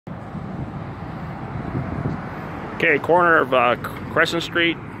Okay, corner of Crescent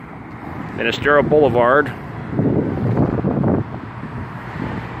Street and Estero Boulevard.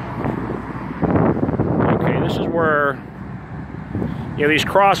 Okay, this is where, you know, these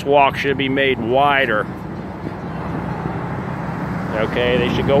crosswalks should be made wider. Okay, they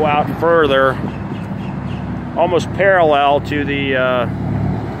should go out further, almost parallel to the,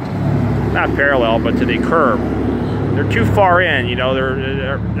 not parallel, but to the curb. They're too far in, you know,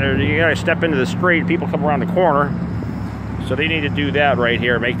 you gotta step into the street, people come around the corner. So they need to do that right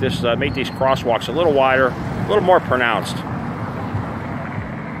here, make these crosswalks a little wider, a little more pronounced.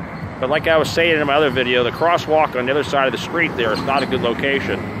 But like I was saying in my other video, the crosswalk on the other side of the street there is not a good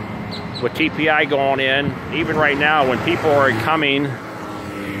location. With TPI going in, even right now when people are coming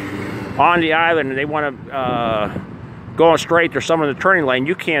on the island and they want to go straight, there's someone in the turning lane,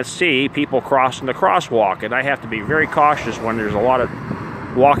 you can't see people crossing the crosswalk. And I have to be very cautious when there's a lot of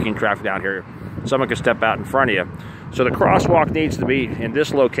walking traffic down here. Someone could step out in front of you. So the crosswalk needs to be in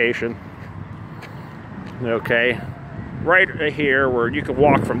this location, okay, right here where you can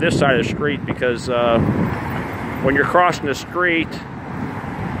walk from this side of the street, because when you're crossing the street,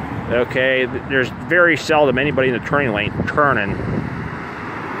 okay, there's very seldom anybody in the turning lane turning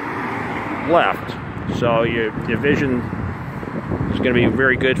left. So your vision is going to be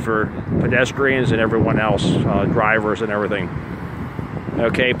very good for pedestrians and everyone else, drivers and everything.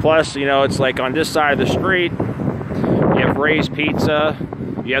 Okay, plus, you know, it's like on this side of the street, you have Ray's Pizza,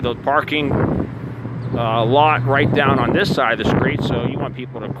 you have the parking lot right down on this side of the street, so you want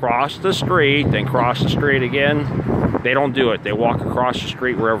people to cross the street, then cross the street again. They don't do it. They walk across the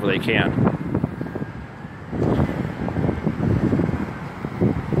street wherever they can.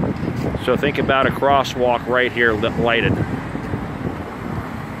 So think about a crosswalk right here lighted.